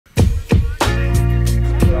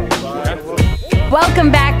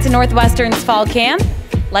Welcome back to Northwestern's fall camp.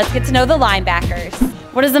 Let's get to know the linebackers.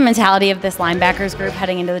 What is the mentality of this linebackers group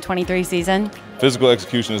heading into the 23 season? Physical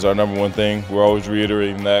execution is our #1 thing. We're always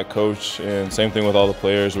reiterating that, coach, and same thing with all the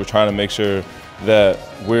players. We're trying to make sure that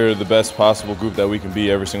we're the best possible group that we can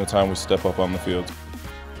be every single time we step up on the field.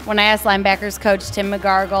 When I asked linebackers coach Tim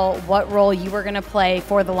McGargle what role you were going to play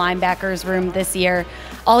for the linebackers room this year,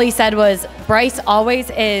 all he said was, Bryce always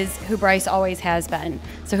is who Bryce always has been.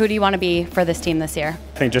 So who do you want to be for this team this year?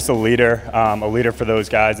 I think just a leader for those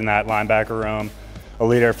guys in that linebacker room, a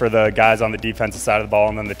leader for the guys on the defensive side of the ball,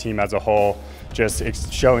 and then the team as a whole. Just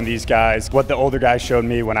showing these guys what the older guys showed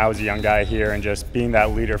me when I was a young guy here, and just being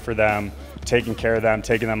that leader for them, taking care of them,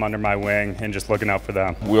 taking them under my wing, and just looking out for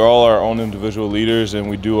them. We're all our own individual leaders, and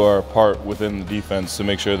we do our part within the defense to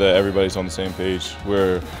make sure that everybody's on the same page.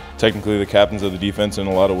 We're technically the captains of the defense in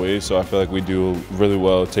a lot of ways, so I feel like we do really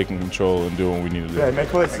well taking control and doing what we need to do. Yeah, make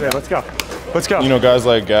plays today. Let's go. Let's go. You know, guys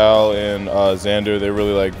like Gal and Xander, they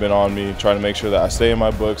really been on me, trying to make sure that I stay in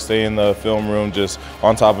my book, stay in the film room, just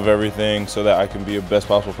on top of everything so that I can be the best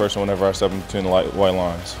possible person whenever I step in between the white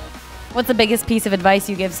lines. What's the biggest piece of advice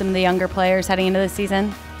you give some of the younger players heading into this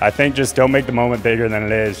season? I think just don't make the moment bigger than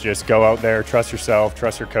it is. Just go out there, trust yourself,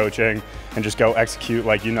 trust your coaching, and just go execute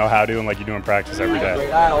like you know how to and like you do in practice every day.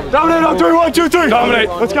 Dominate on 3, 1, 2, 3. Dominate.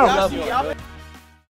 Let's go.